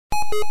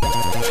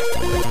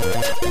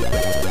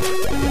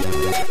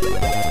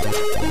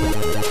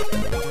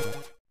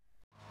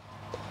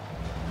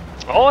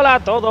Hola a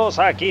todos,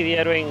 aquí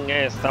ERUEN,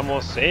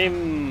 estamos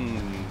en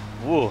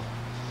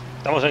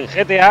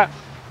GTA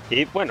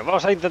y bueno,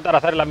 vamos a intentar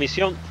hacer la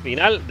misión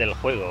final del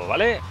juego,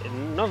 ¿vale?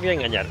 No os voy a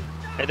engañar,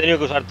 he tenido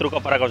que usar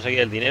trucos para conseguir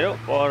el dinero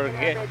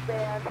porque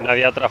no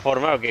había otra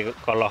forma, porque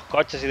con los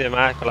coches y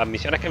demás, con las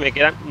misiones que me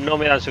quedan, no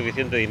me dan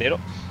suficiente dinero.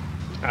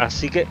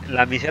 Así que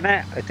las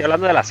misiones, estoy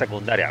hablando de las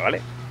secundarias,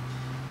 ¿vale?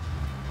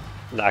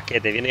 Las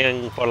que te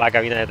vienen por la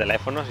cabina de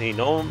teléfonos y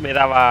no me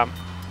daba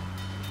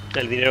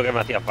el dinero que me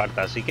hacía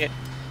falta, así que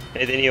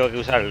he tenido que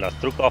usar los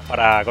trucos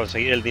para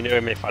conseguir el dinero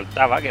que me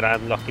faltaba, que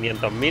eran los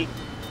 500.000.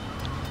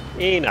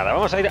 Y nada,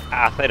 vamos a ir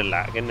a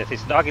hacerla, que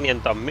necesitaba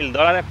 500.000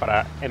 dólares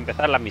para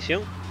empezar la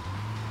misión.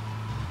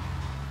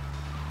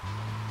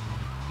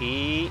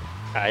 Y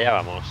allá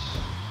vamos.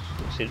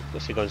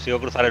 Si consigo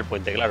cruzar el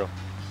puente, claro.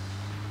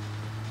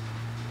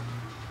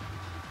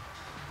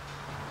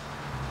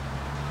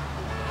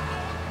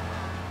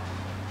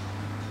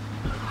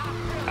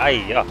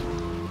 ¡Ay, Dios!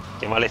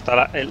 Qué mal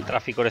está el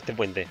tráfico en este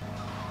puente.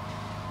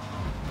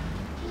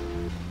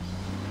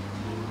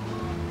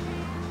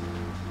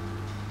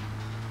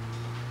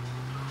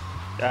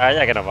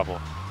 Ya que nos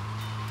vamos.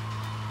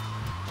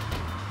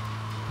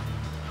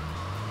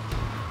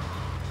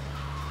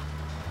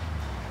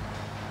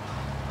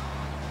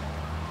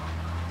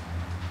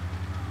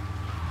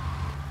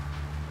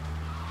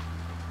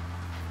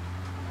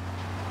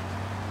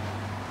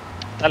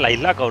 Esta es la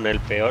isla con el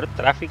peor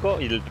tráfico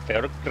y el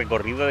peor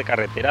recorrido de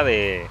carretera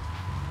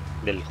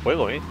del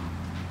juego, ¿eh?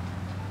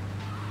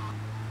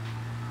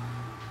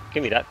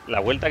 Que mirad, la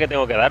vuelta que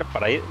tengo que dar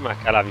para ir más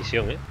que a la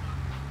misión, ¿eh?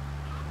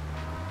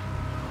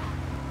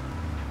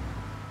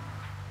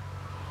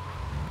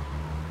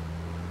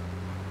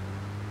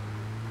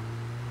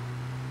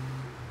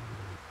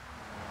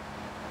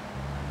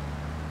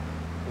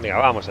 Venga,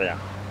 vamos allá.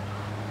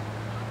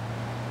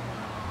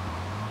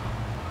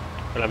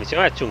 Pues la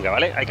misión es chunga,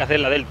 ¿vale? Hay que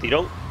hacerla del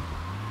tirón.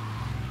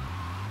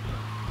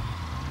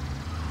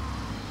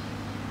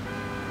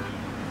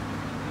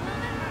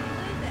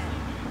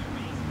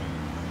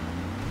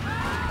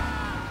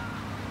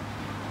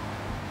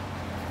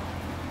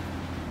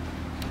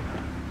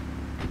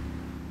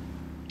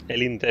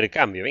 El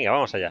intercambio, venga,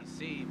 vamos allá.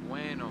 Sí,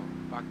 bueno,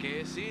 ¿para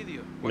qué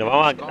sitio? Nos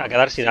vamos a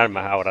quedar sin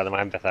armas ahora, además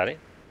de empezar, ¿eh?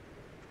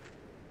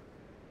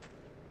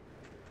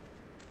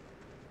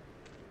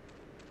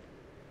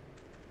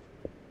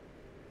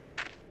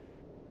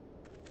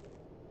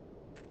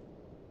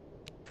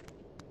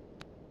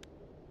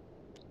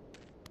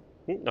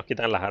 Nos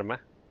quitan las armas.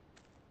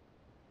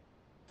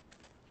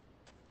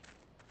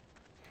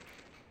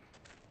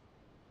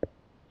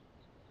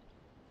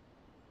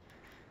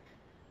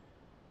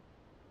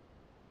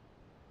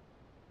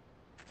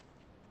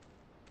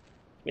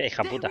 Mira,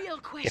 hija puta.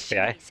 Qué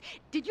fea, ¿eh?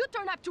 Did you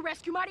turn up to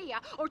rescue Maria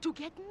or to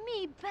get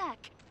me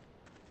back?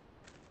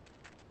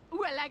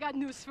 Well, I got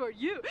news for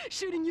you.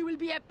 Shooting you will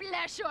be a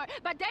pleasure,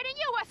 but dating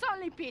you was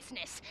only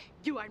business.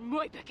 You are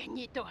muy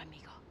pequeñito,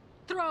 amigo.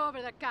 Throw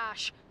over the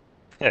cash.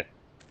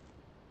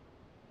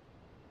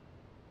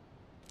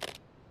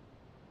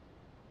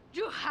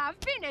 You have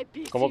been a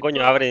busy ¿Cómo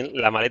coño boy, abren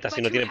la maleta si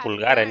no but you tiene have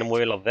pulgares, no learned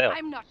mueve los dedos?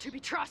 I'm not to be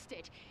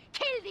trusted.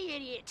 Kill the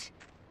idiot.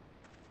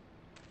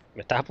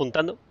 ¿Me estás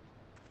apuntando?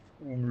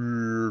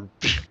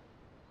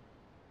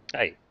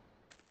 Ahí.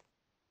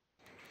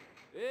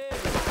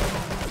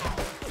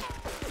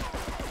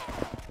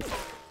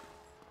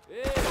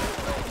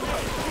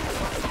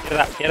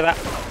 Izquierda, izquierda.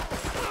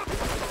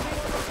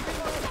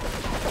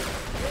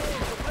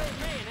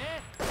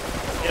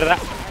 Izquierda.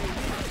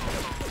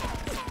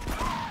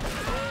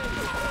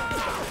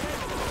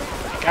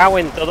 Me cago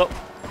en todo.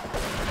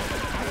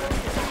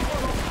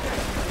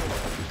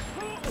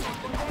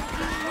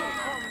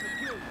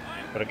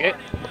 ¿Por qué?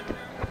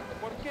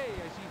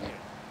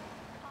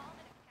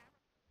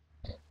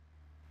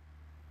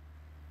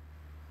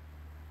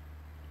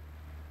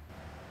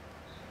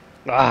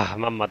 Ah,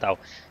 me han matado.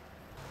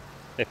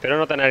 Espero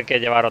no tener que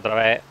llevar otra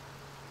vez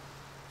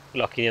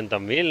los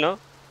 500.000, ¿no?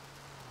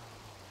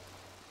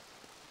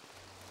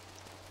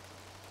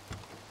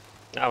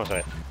 Vamos a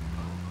ver.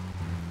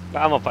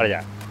 Vamos para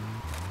allá.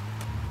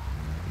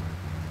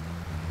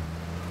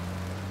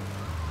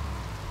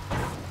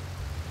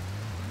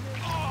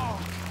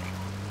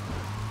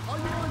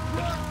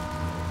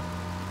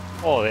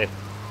 Joder.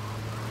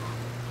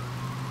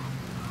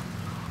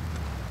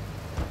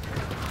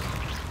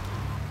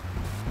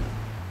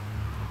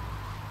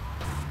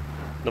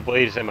 No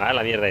puede irse más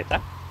la mierda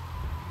esta.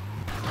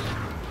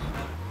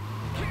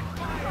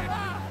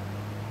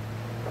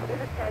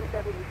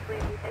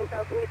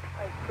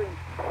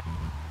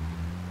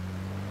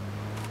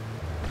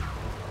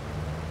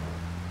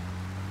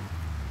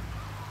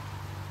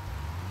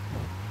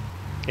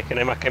 Es que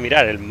no hay más que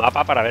mirar el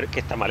mapa para ver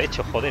que está mal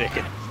hecho, joder, es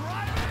que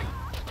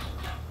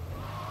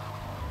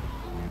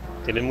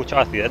tienen muchos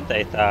accidentes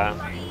esta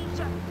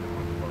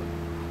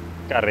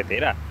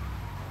carretera.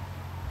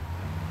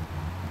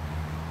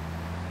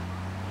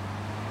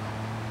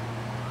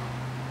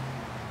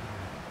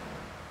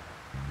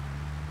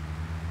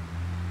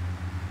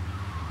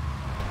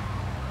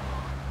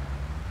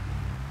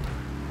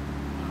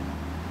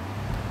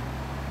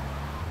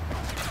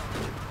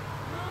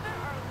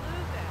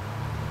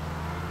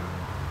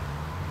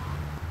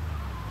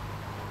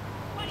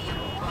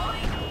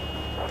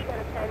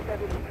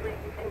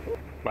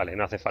 Vale,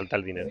 no hace falta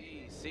el dinero.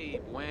 Sí, sí,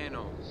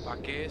 bueno.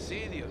 ¿Para qué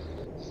sitio?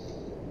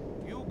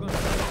 You gonna...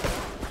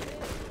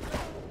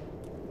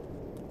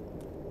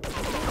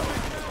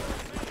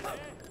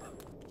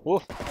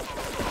 Uf.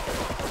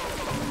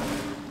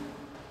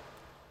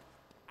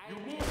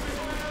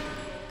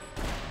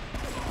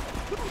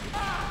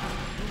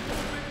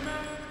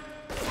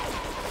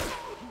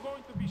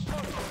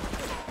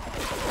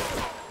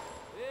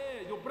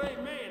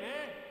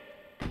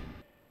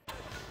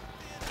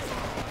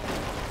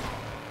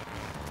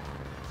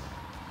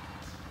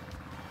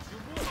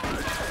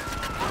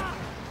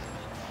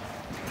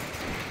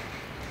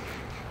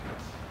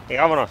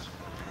 Venga, vámonos.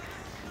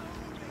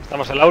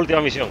 Estamos en la última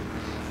misión.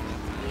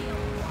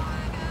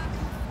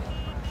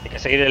 Hay que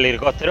seguir el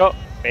helicóptero,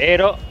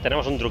 pero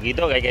tenemos un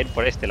truquito que hay que ir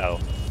por este lado.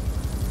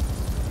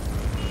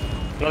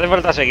 No hace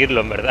falta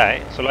seguirlo, en verdad,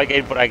 ¿eh? Solo hay que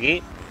ir por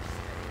aquí.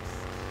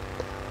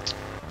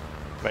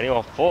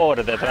 Venimos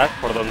por detrás,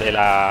 por donde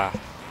la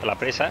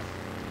presa,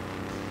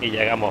 y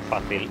llegamos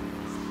fácil.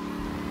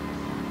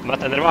 Más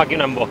tendremos aquí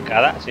una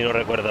emboscada, si no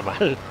recuerdo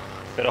mal.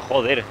 Pero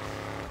joder.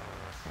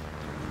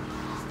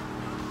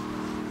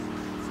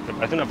 Me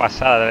parece una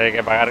pasada tener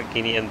que pagar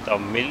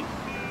 500.000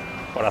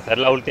 por hacer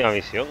la última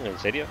misión, ¿en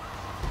serio?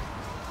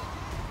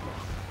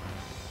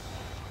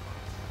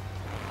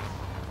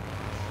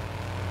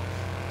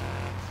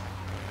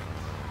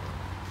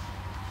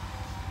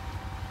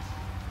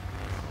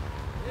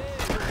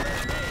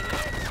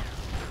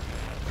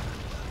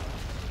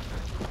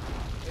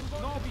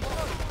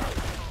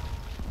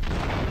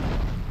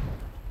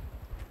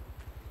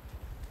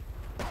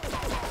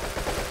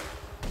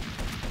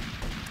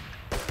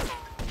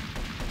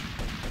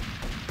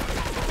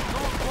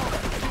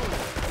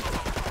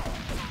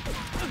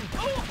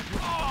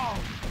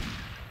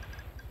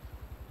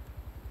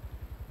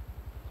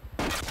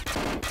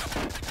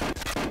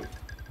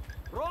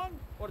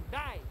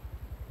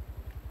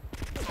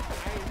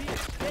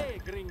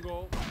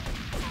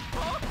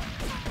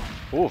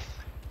 Uf.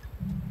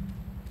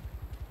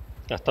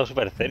 Ha estado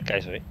súper cerca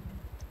eso, ¿eh?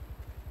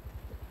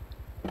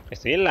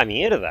 Estoy en la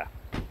mierda.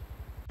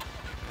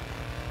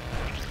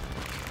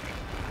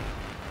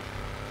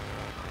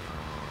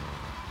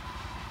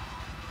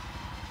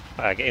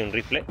 Aquí hay un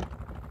rifle.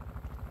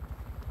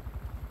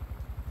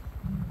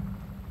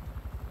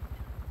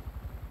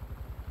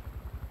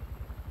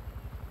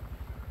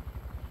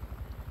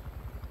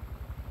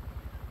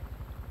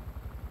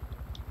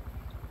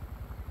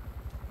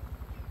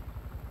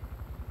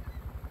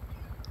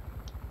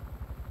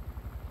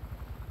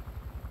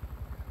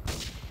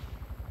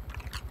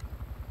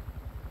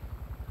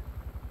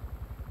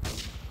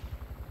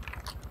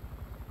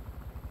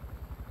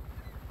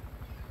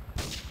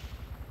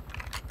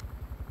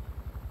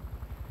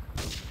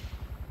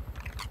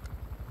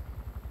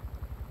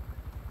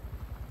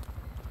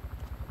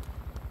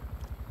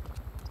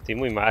 Estoy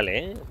muy mal,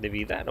 ¿eh? De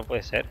vida, no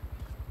puede ser.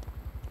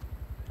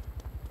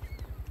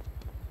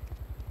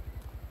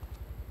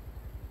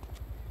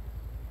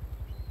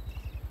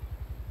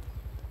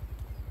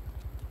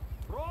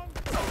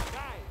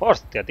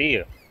 Hostia,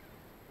 tío.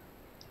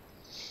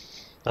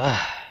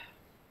 Ah.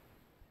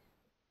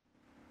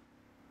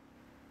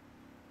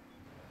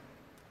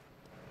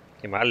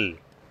 Qué mal.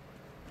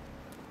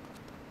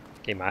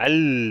 Qué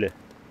mal.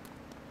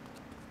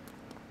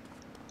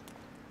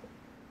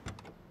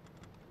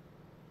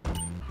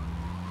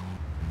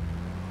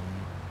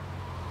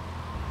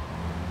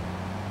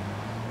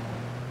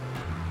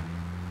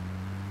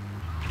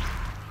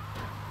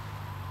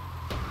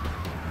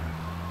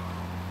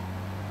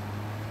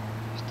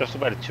 Esto es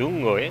súper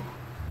chungo, ¿eh?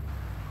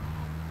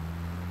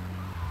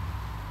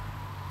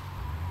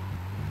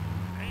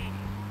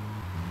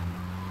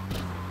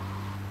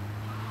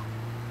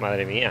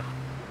 Madre mía.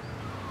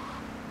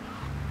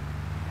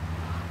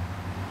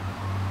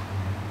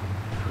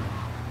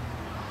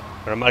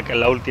 Menos mal que es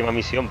la última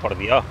misión, por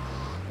Dios.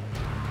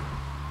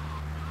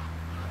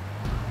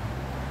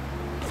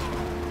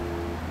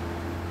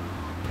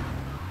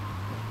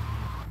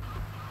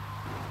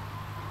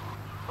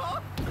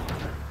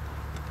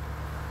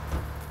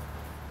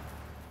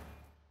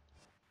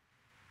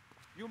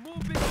 You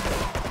moving?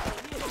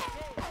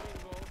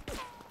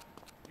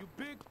 You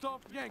big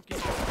tough Yankee.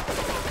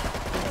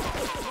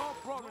 No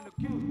problem to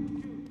kill.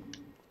 You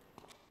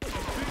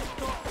big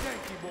tough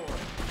Yankee boy.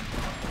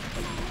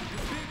 You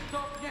big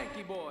tough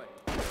Yankee boy.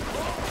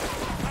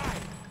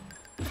 Right.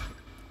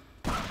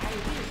 I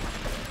will.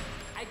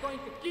 I going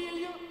to kill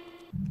you.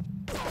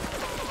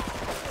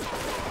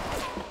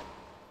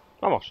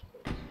 Vamos.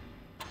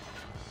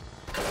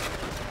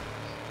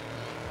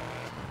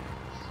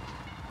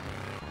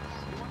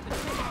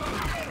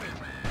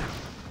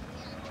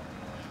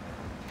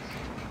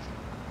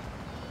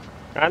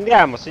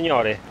 Andiamo,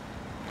 signore.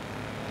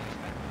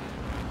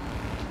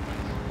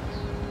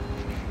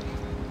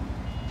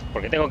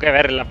 Porque tengo que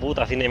ver la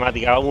puta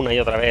cinemática una y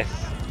otra vez.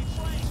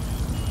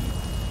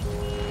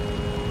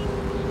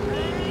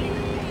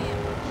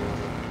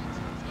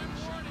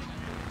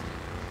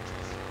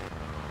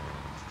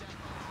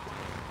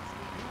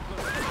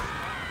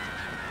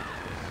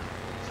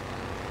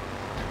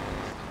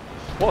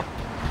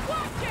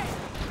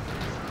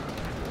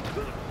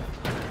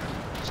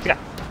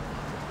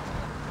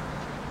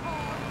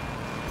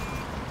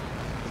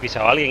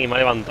 pisado a alguien y me ha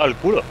levantado el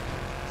culo.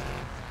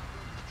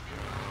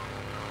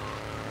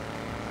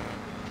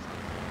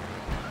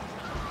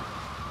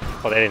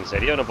 Joder, ¿en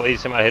serio? ¿No puede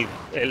irse más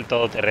el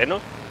todoterreno?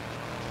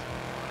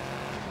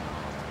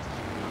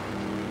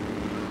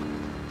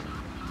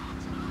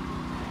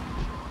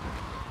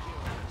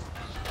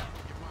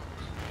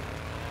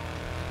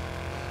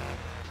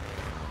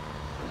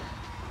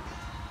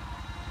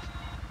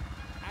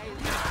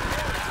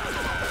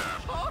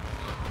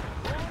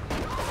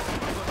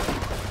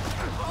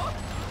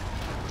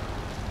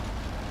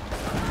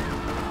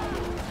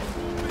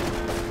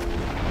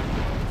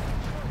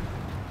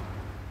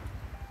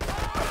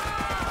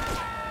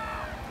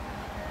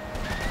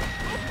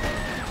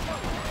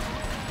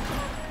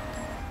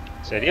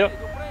 ¿En serio?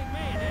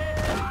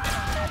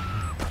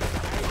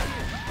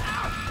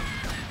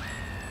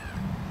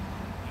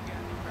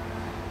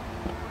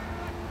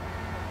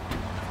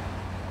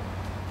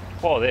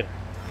 Joder.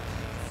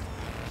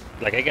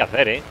 La que hay que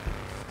hacer, ¿eh?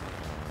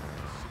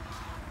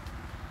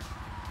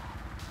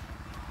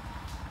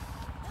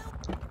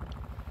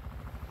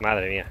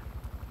 Madre mía.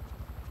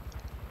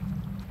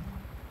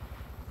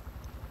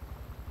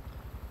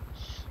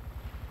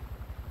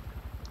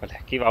 Vale,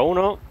 aquí va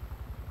uno.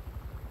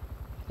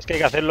 Es que hay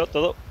que hacerlo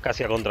todo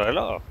casi a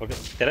contrarreloj, porque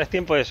te das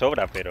tiempo de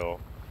sobra, pero...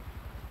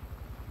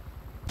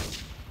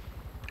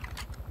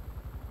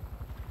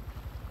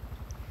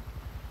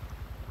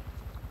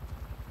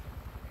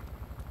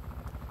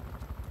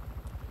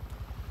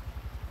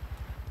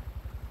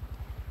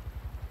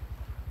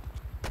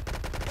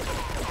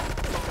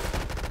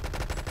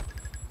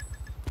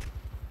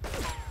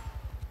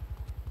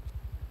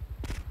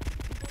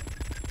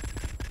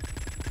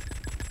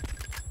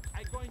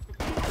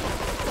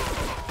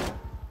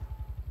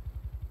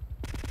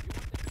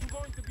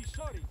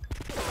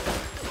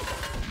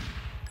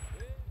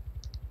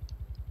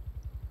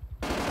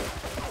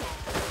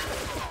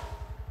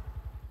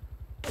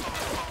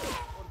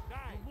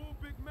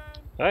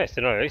 Ah,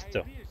 este no lo he visto.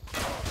 ¿En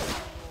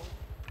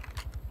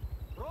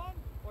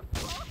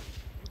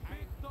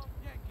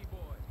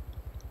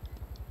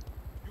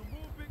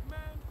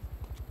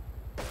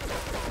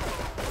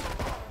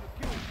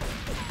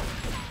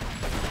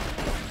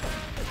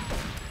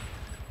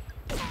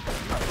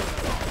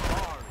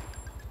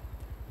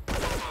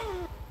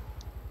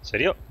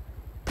serio?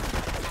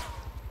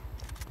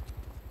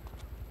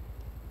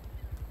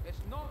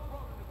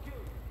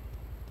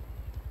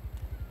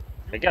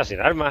 Me quedo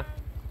sin arma.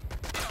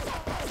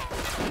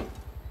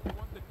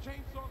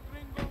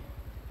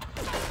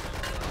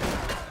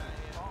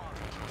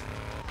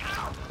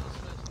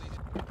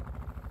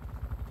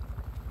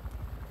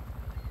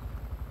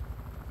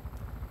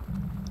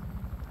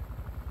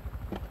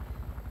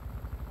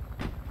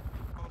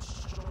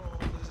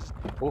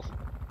 Uf.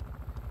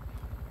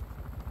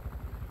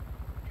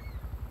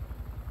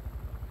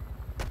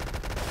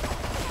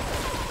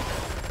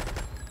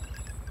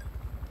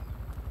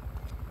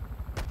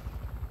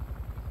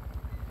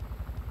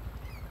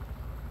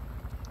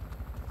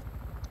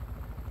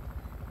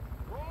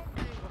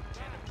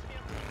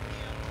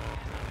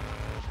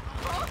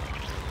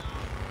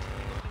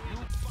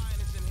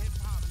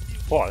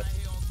 Joder.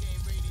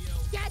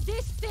 Get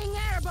this thing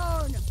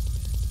airborne!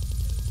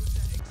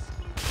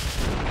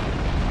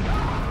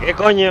 ¿Qué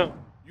coño?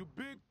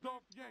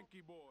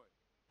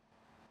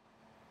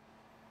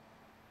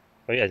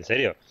 Oye, en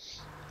serio.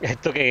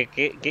 ¿Esto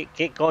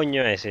qué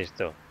coño es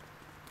esto?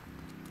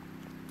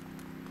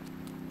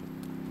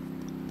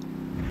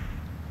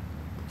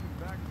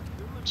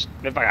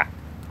 Ven para acá.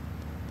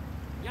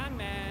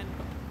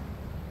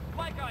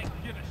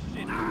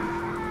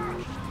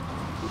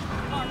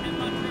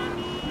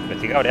 Me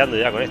estoy cabreando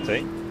ya con esto,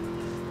 ¿eh?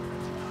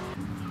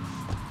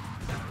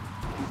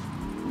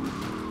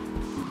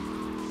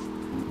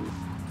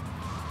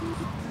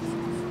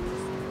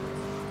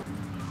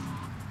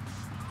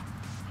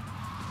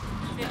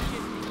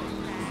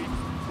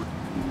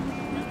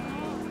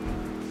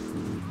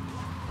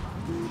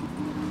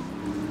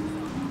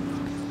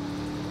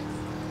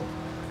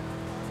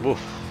 Uf.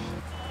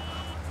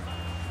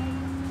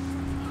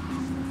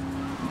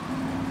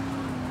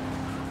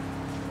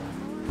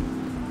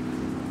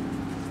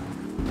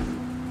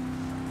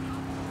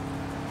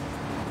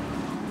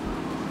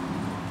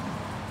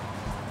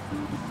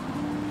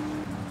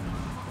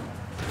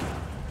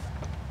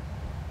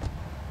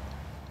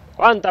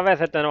 ¿Cuántas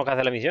veces tenemos que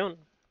hacer la misión?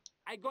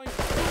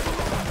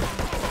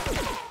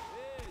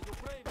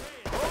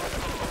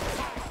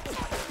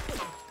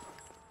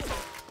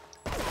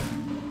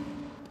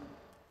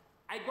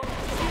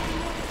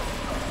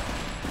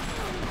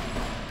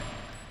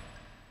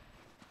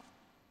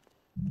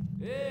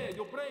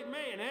 You brave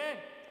man, eh?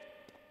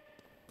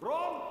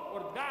 Wrong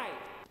or die?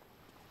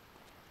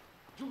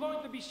 You're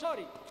going to be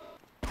sorry.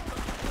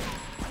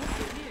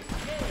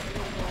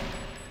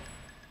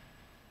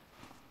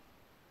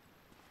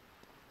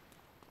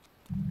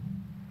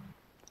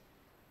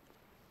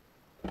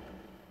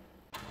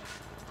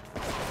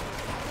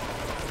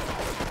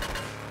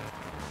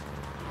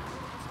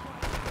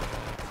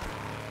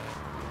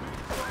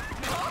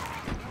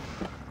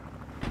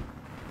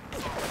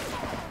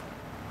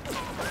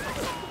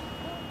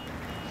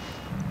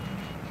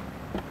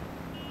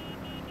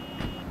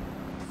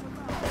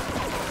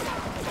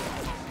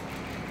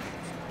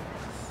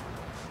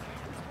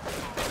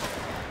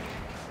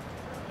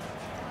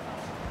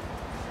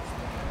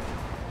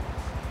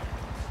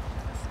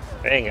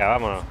 Venga,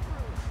 vámonos.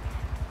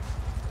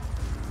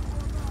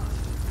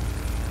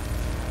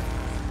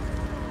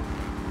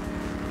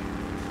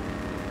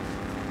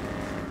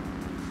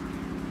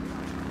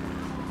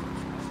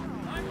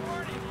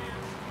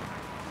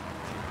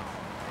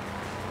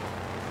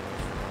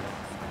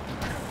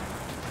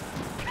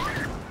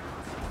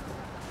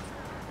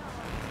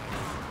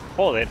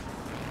 Joder.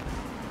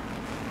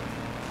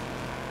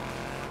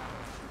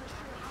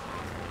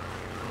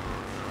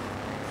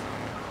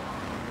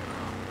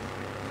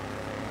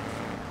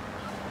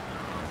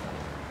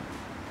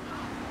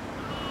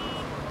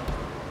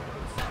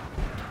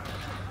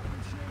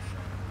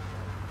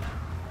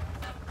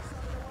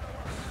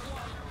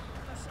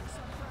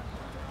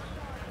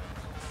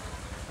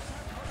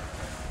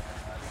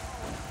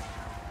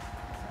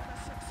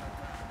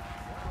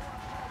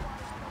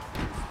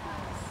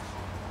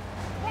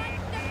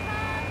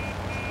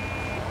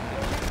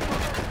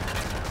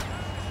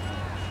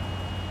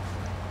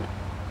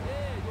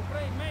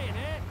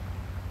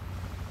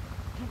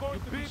 You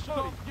big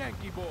tough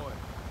Yankee boy.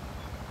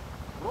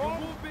 Roll,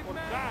 big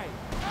man. Die.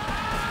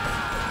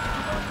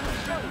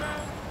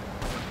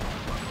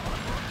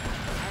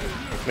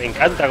 Me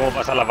encanta cómo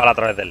pasan las balas a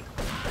través de él.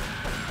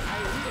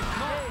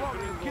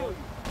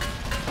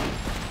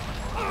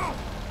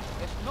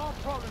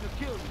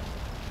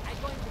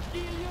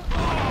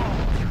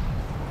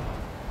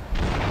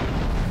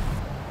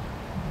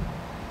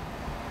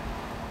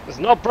 It's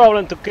no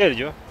problem to kill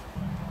you.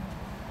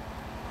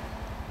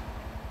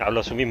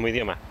 Hablo su mismo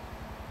idioma.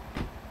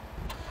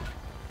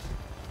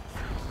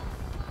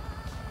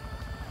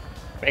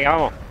 Venga,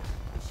 vamos.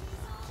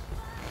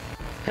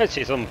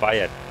 She's on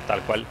fire,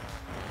 tal cual.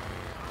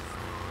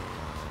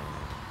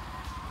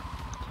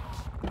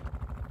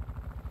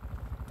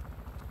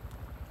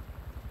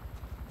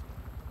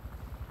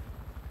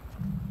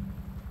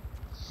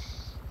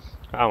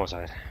 Vamos a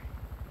ver.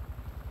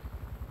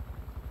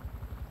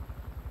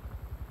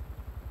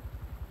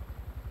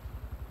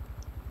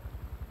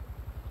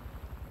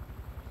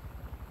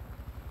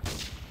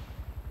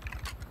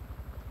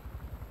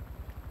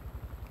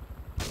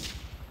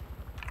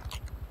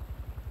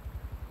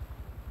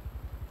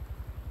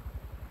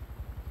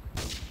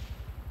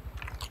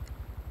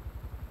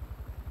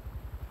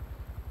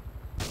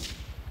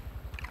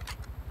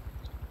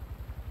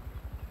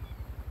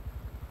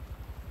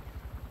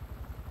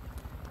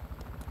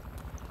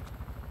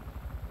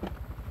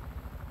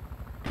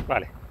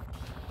 Vale.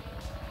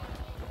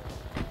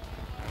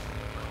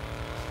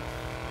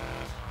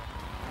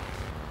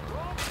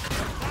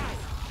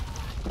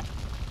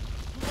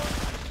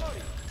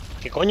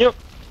 ¿Qué coño?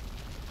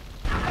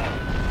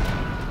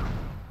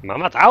 Me ha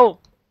matado.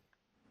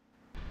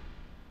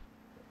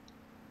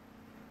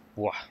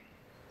 Buah.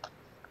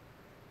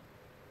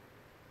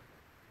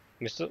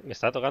 Esto me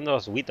está tocando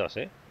los huitos,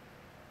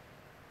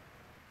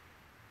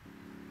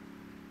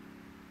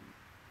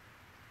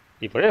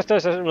 Y por esto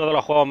ese es uno de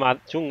los juegos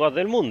más chungos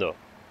del mundo.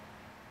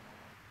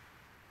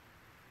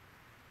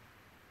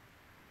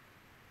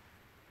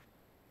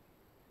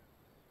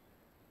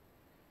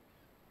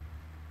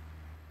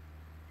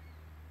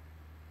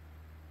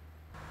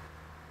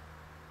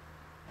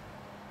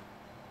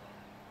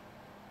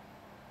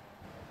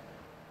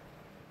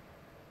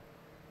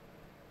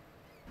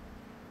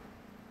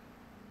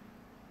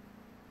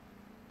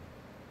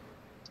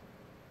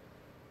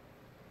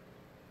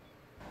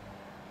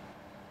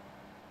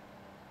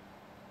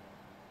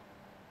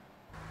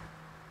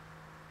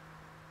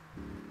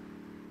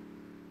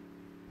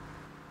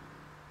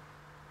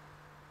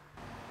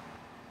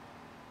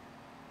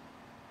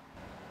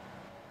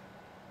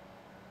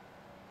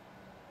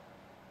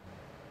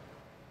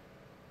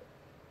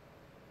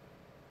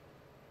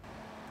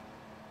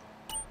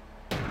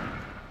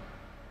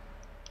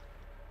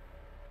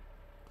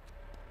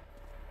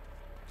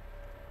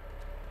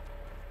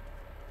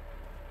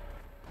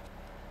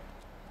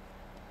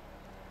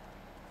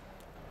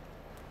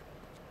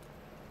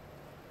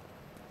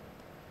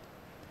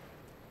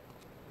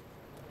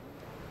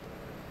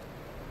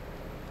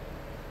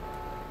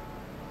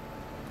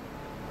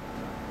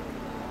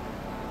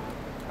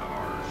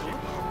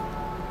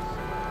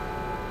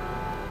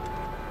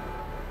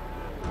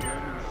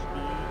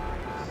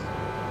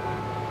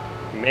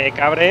 Me he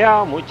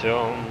cabreado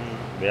mucho.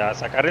 Voy a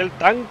sacar el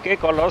tanque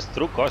con los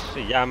trucos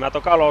y ya me ha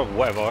tocado los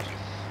huevos.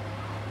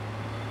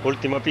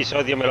 Último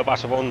episodio me lo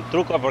paso por un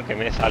truco porque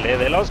me sale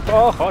de los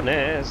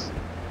cojones.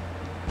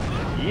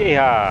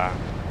 Yeah.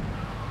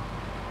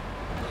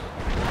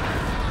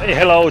 Say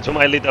hello to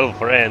my little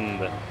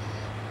friend.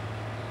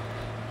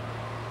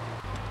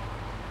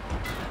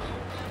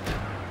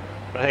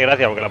 Me hace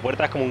gracia porque la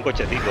puerta es como un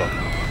cochecito.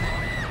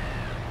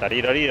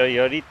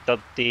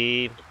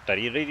 Tariroriroritoti,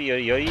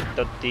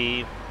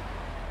 tariroriroritoti,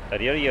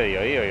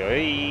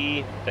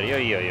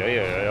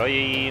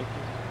 tariroriroritoti,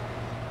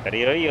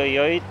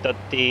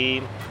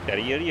 tariroriroritoti,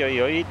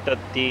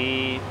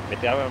 tariroriroritoti. Me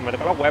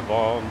toca los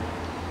huevos.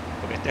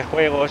 Porque este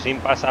juego es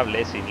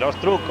impasable sin los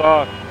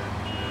trucos.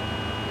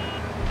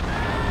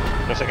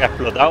 No sé qué ha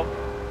explotado.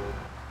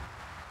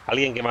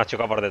 Alguien que me ha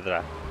chocado por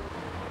detrás.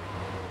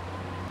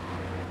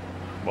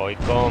 Voy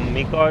con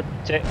mi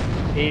coche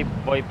y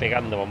voy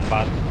pegando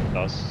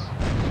bombazos.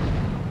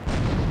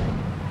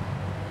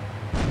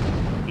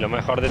 Lo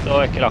mejor de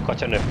todo es que los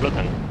coches no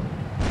explotan.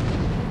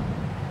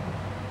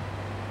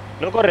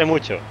 No corre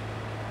mucho.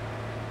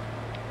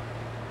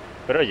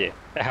 Pero oye,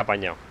 es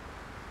apañado.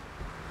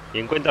 Y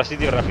encuentra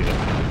sitio rápido.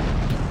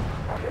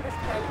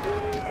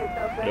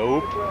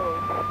 Nope.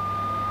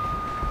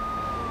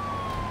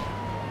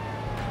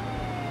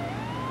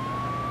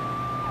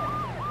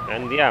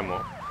 Andiamo.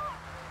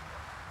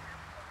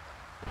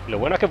 Lo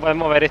bueno es que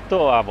podemos ver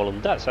esto a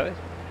voluntad, ¿sabes?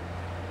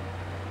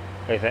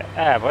 Que dice,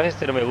 pues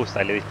este no me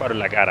gusta y le disparo en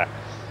la cara.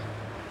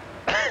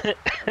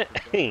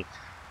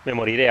 Me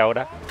moriré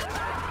ahora.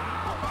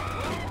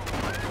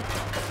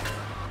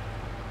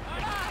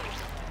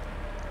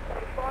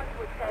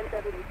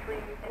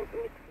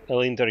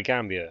 El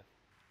intercambio.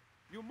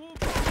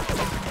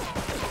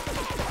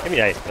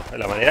 Mira esto,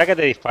 la manera que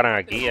te disparan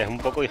aquí es un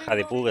poco hija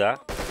de puta.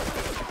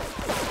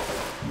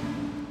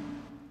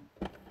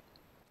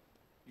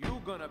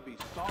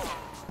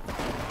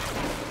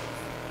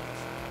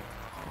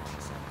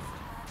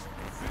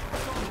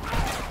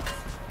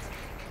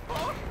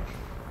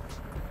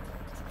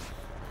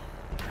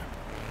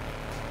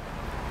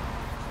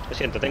 Lo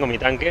siento, tengo mi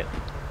tanque.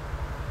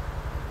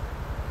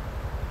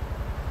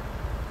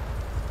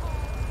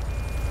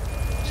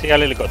 Sigue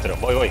al helicóptero,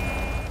 voy.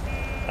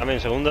 Dame un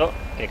segundo,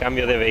 que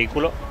cambio de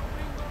vehículo.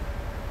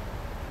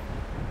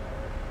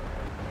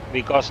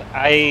 Because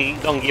I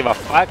don't give a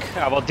fuck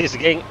about this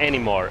game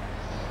anymore.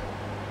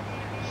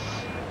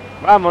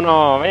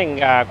 Vámonos,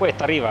 venga,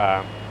 cuesta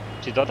arriba.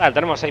 Si total,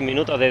 tenemos 6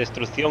 minutos de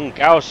destrucción,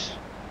 caos.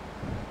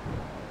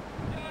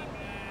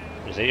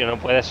 En serio, no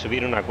puedes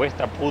subir una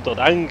cuesta, puto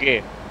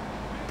tanque.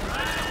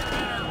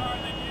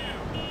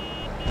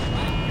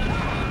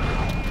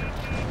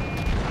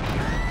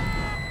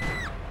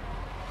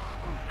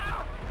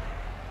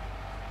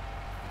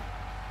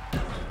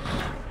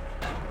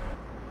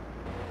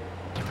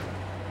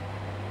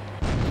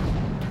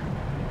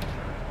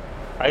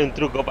 Hay un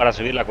truco para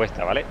subir la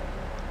cuesta, ¿vale?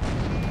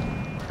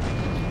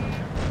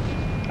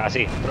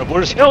 Así,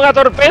 propulsión a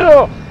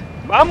torpedo.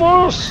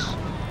 ¡Vamos!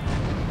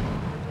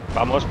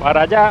 Vamos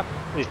para allá,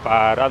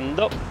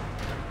 disparando.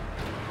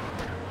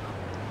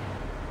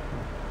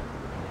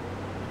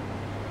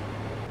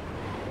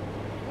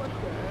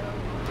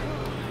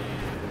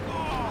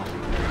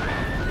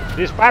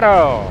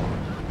 ¡Disparo!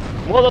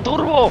 ¡Modo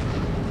turbo!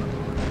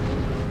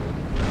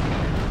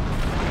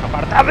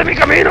 ¡Apartad de mi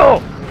camino!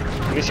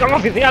 ¡Misión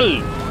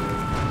oficial!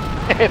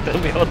 Este es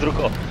un viejo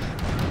truco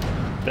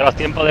de los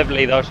tiempos de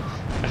Play 2.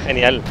 Es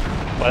genial.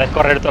 Puedes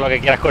correr todo lo que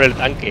quieras con el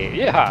tanque.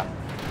 ¡Yeah!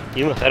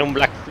 Y hacer un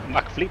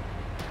backflip.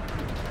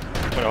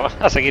 Bueno, vamos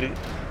a seguir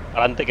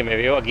adelante, que me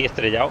veo aquí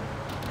estrellado.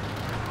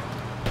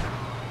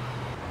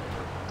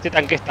 Este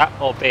tanque está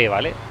OP,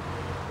 ¿vale?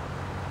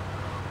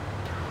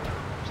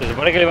 Se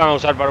supone que lo iban a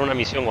usar para una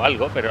misión o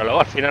algo, pero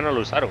luego al final no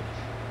lo usaron.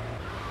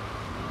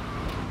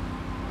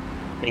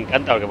 Me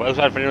encanta, porque puedes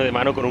usar freno de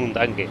mano con un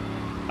tanque.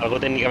 Algo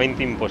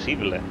técnicamente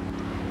imposible.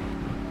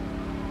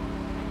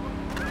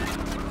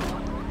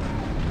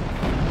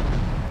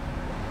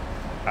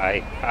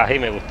 Ahí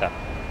me gusta.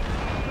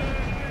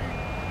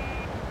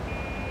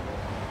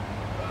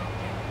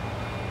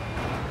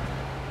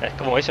 Es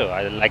como eso,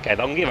 like I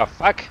don't give a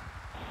fuck.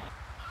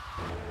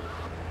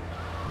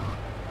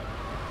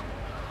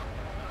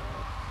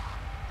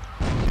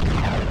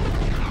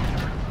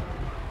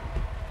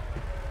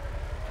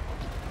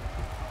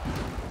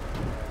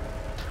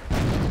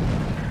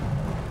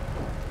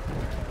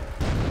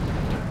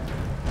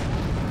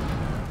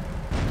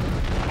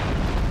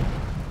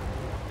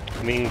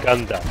 Me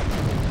encanta.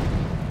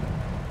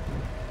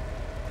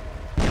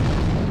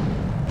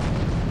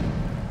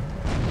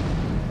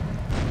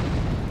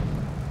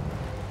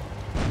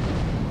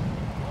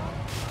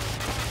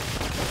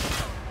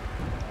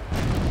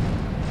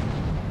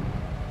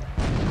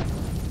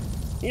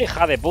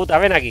 Hija de puta,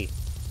 ven aquí.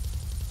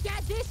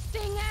 Get this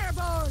thing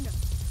airborne.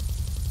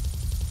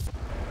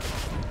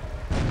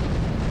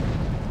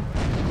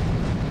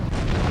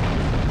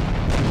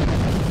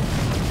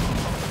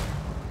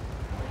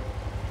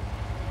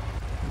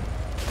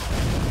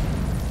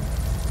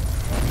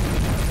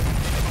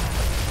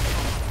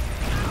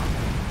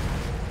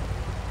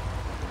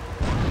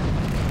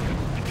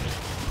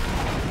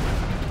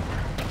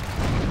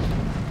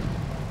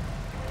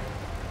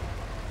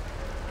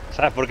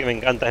 ¿Sabes por qué me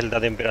encanta la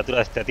temperatura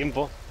de este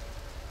tiempo?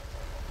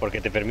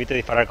 Porque te permite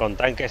disparar con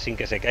tanques sin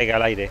que se caiga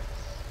al aire.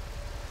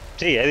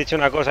 Sí, he dicho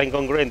una cosa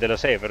incongruente, lo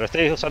sé, pero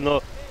estoy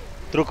usando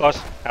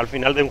trucos al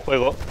final de un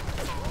juego.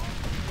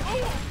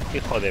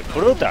 ¡Hijo de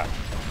puta!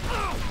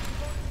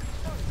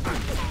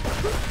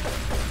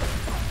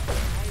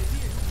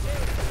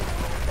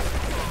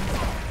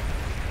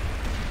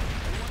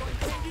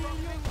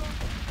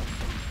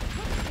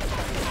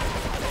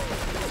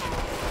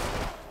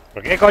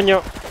 ¿Por qué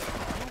coño?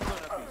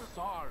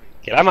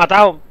 ¡Que la ha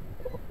matado!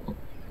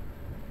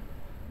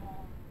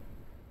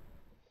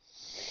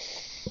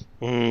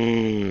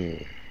 Mmm.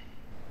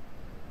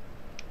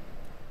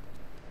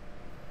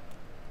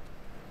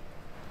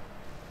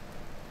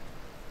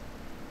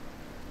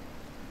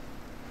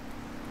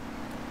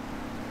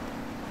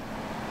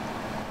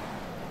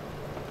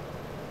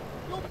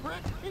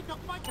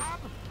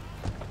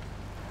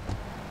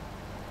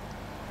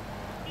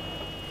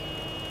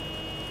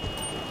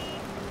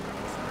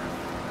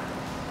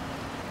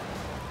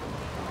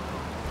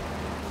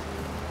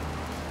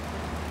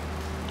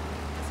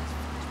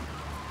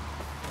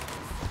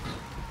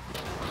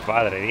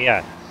 Madre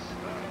mía.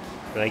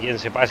 No hay quien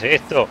se pase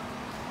esto.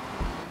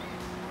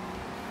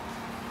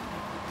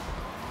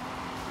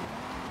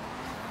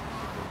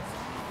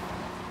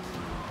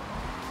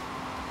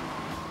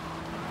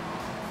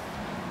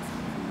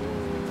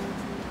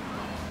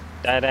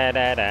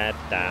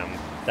 Tarararatam,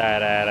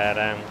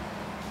 tarararam.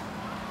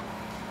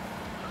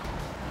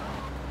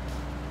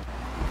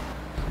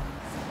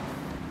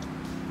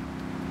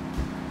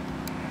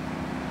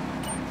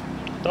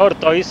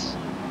 Tortoise.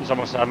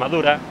 Usamos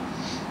armadura.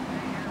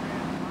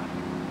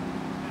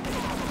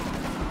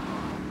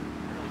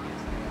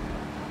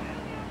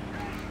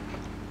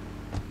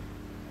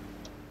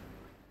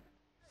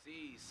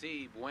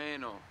 Sí,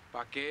 bueno.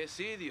 ¿Pa qué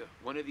Episodio?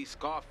 One of these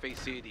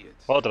Scarface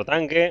idiots. Otro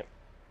tanque.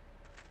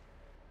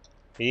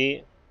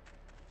 Y...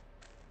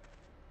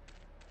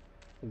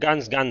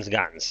 Guns.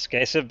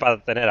 Que ese es para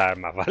tener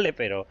armas, ¿vale?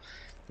 Pero...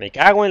 Me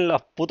cago en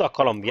los putos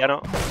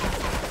colombianos.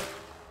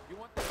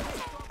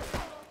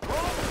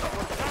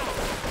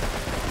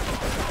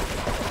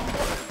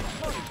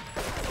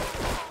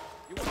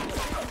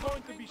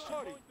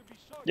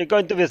 You're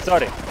going to be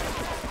sorry.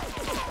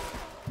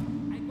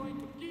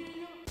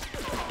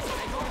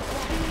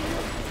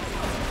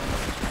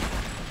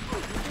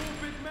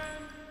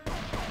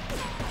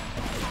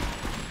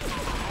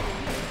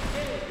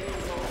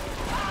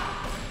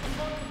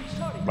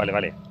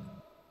 Vale.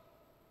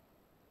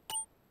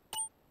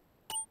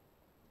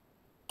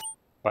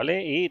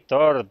 Vale, y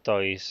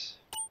Tortoise.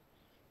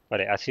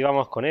 Vale, así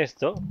vamos con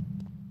esto.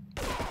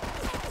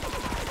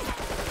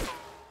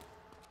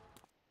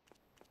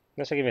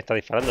 No sé quién me está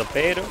disparando,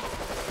 pero...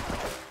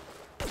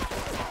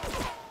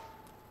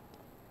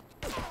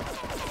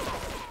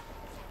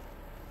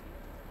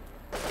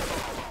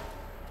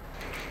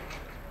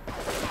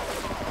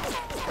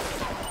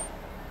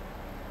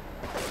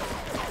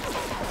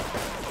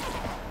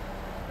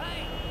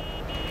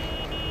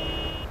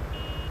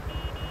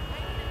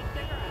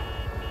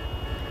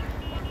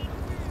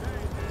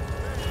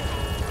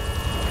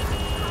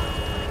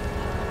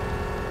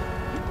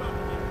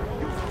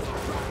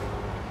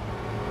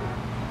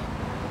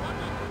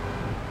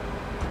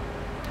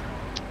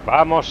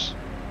 Vamos.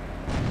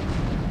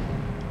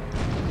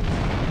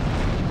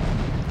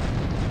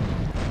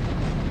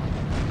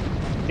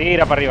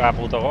 Tira para arriba,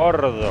 puto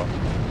gordo.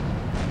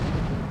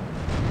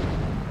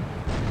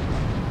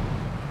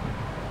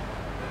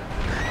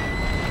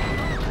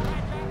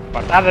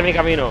 Apartad de mi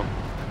camino.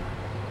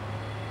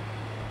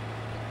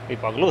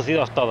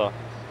 Hipoglúcidos todos.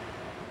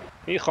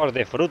 Hijos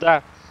de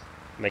fruta.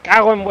 Me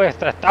cago en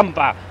vuestra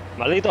estampa.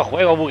 Maldito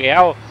juego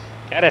bugueado.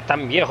 Que eres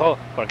tan viejo,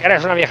 porque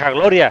eres una vieja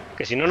gloria,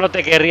 que si no, no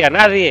te querría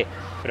nadie.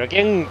 Pero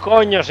 ¿quién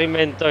coño se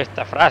inventó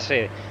esta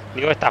frase?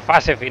 Digo, esta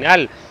fase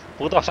final.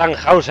 Puto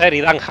Sannhauser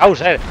y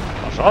Danhauser.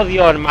 Os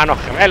odio, hermanos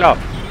gemelos.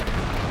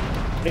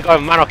 Los únicos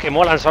hermanos que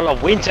molan son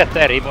los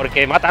Winchester, y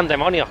porque matan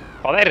demonios.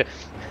 Joder,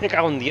 me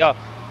cago en Dios.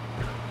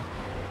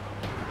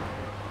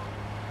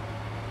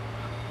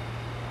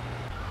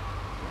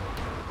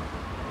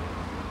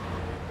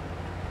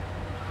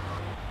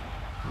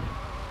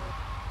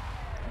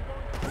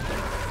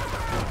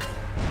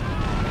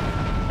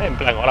 En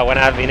plan, hola,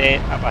 buenas,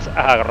 vine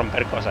a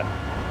romper cosas.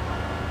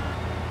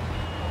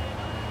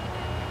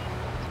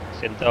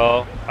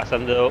 Siento,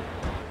 pasando.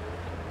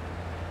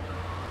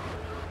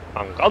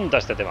 Me encanta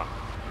este tema.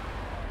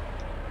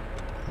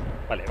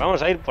 Vale,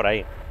 vamos a ir por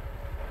ahí.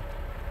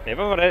 Me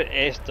voy a poner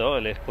esto,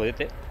 el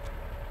escudete.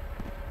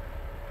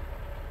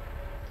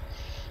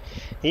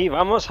 Y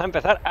vamos a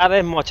empezar a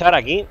desmochar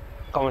aquí,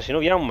 como si no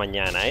hubiera un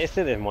mañana.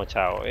 Este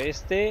desmochado,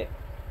 este...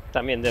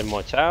 también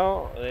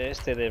desmochado,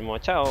 este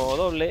desmochado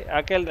doble,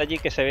 aquel de allí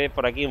que se ve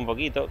por aquí un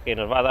poquito, que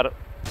nos va a dar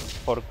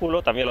por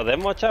culo, también lo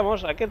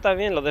desmochamos, aquel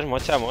también lo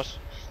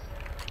desmochamos,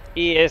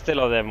 y este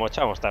lo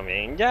desmochamos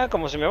también. Ya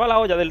como se me va la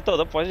olla del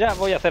todo, pues ya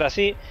voy a hacer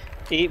así,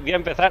 y voy a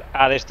empezar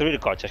a destruir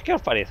coches. ¿Qué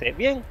os parece?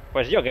 ¿Bien?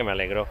 Pues yo que me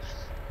alegro.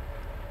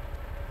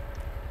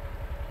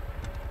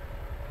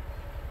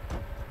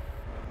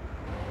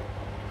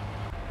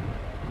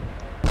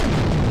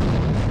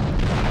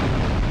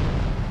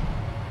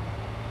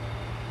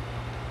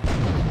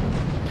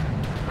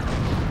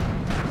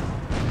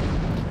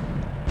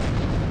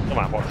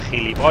 Toma, por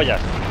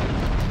gilipollas.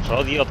 Os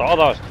odio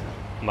todos.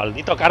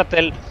 Maldito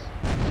cártel.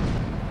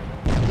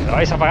 Me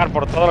vais a pagar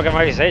por todo lo que me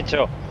habéis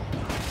hecho.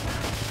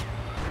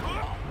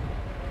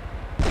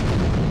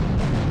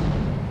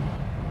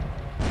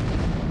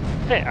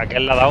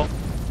 Aquel le ha dado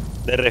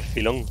de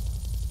refilón.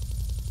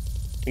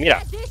 Y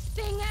mira,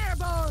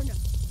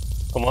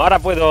 como ahora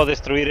puedo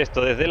destruir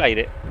esto desde el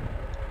aire.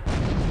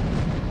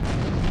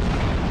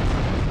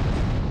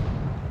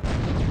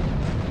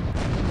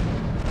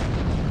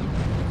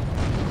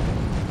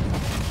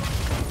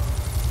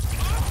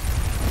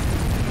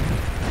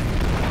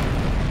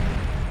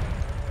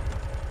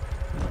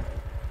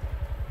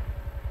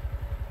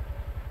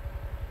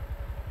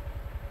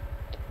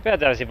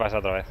 Espérate a ver si pasa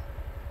otra vez.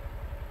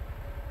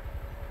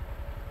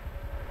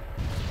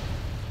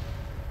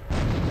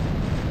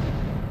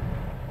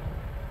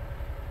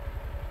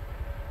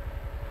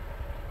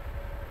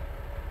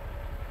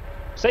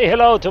 Say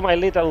hello to my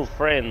little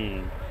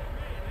friend.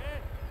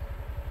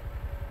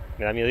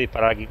 Me da miedo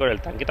disparar aquí con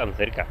el tanque tan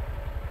cerca.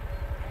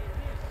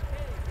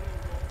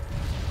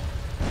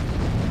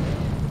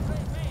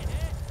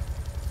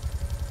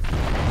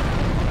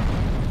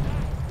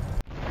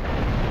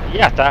 Y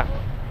ya está.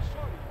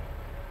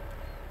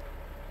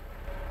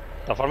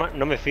 De todas formas,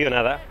 no me fío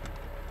nada.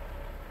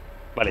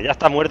 Vale, ya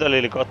está muerto el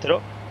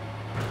helicóptero.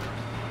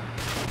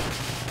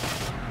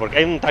 ¿Por qué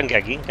hay un tanque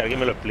aquí? Que alguien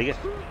me lo explique.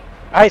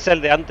 Ah, es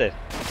el de antes.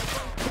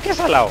 ¿Por qué es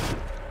al lado?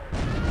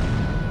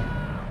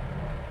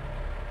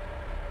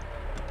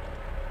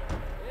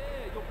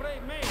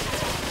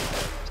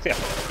 Hostia.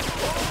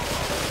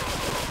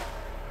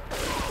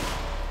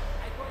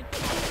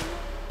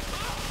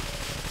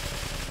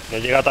 No he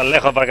llegado tan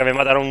lejos para que me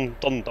matara un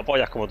tonto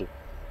pollas como tú.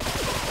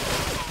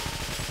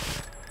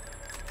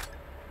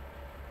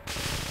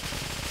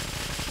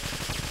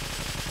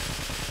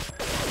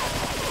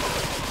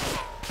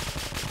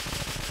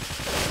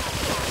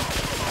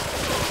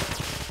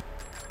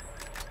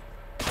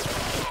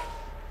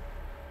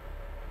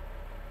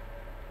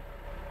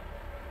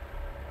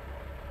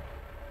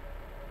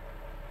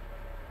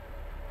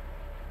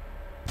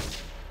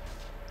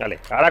 Vale,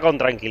 ahora con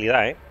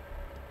tranquilidad, ¿eh?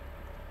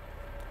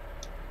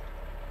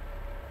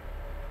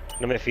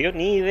 No me fío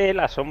ni de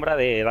la sombra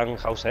de Dan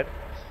Hauser.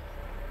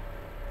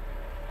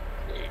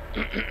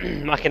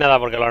 Más que nada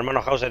porque los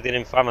hermanos Hauser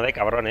tienen fama de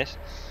cabrones.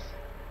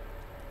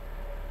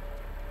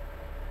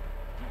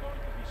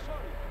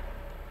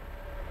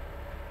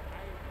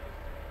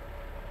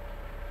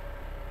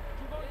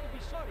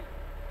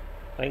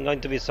 I'm going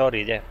to be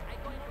sorry, yeah.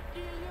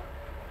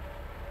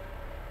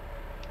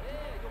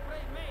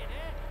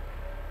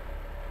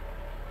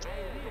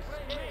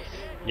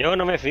 Yo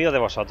no me fío de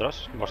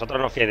vosotros. Vosotros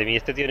no fiáis de mí.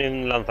 Este tiene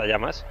un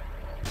lanzallamas,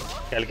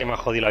 que es el que me ha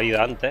jodido la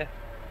vida antes.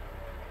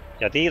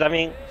 Y a ti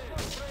también,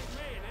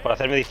 por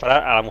hacerme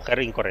disparar a la mujer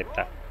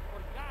incorrecta.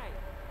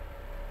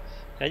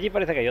 Y allí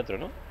parece que hay otro,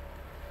 ¿no?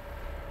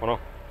 ¿O no?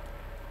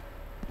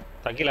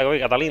 Tranquila que voy,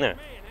 Catalina.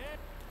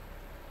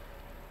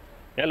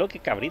 Míralo, qué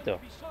cabrito.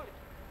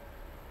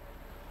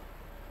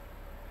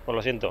 Pues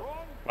lo siento,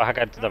 vas a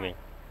caer tú también.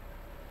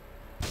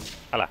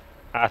 Hala,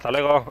 hasta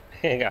luego.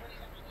 Venga.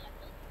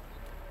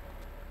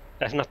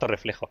 Es nuestro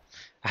reflejo.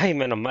 Ay,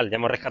 menos mal, ya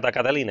hemos rescatado a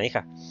Catalina,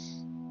 hija.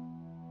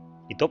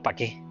 ¿Y tú para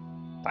qué?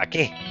 ¿Para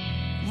qué?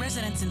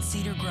 Residents in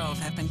Cedar Grove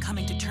have been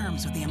coming to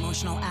terms with the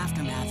emotional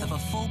aftermath of a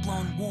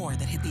full-blown war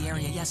that hit the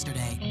area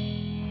yesterday.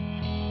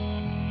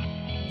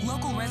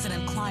 Local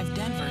resident Clive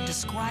Denver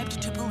described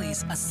to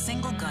police a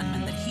single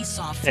gunman that he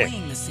saw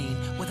fleeing the scene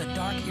with a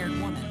dark-haired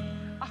woman.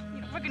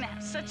 We're gonna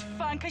have such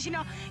fun, cause you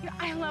know,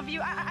 I love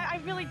you. I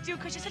really do,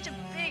 cause you're such a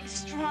big,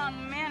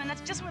 strong man, and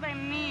that's just what I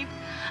need.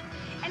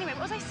 Anyway,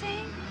 what was I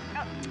saying?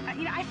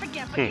 I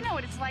forget, but you know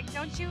what it's like,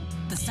 don't you?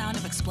 The sound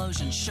of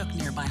explosions shook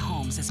nearby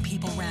homes as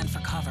people ran for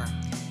cover.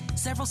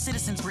 Several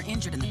citizens were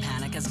injured in the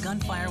panic as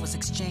gunfire was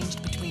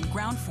exchanged between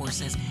ground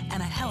forces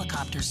and a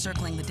helicopter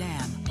circling the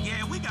dam.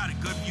 Yeah, we got a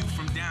good view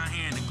from down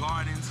here in the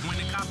gardens. When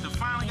the copter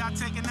finally got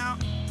taken out,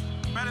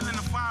 better than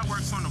the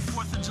fireworks on the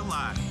 4th of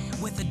July.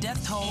 With the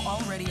death toll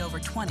already over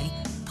 20,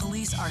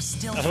 police are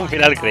still. Es un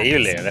final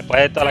creíble.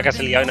 Después de toda la que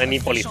se liado no hay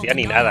ni policía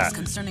ni nada.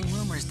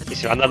 Y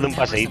se van dando un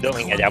paseíto,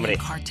 venga ya, hombre.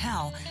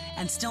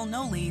 And still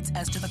no leads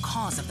as to the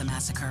cause of the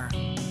massacre.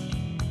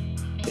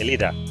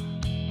 Delita.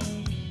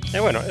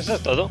 Bueno, eso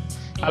es todo.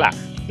 Hala,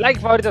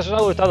 like, favorito si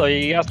os ha gustado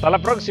y hasta la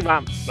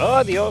próxima.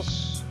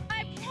 Adiós.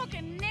 I broke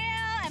a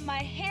nail and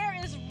my hair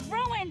is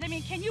ruined. I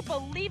mean, can you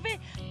believe it?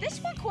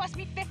 This one cost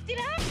me $50.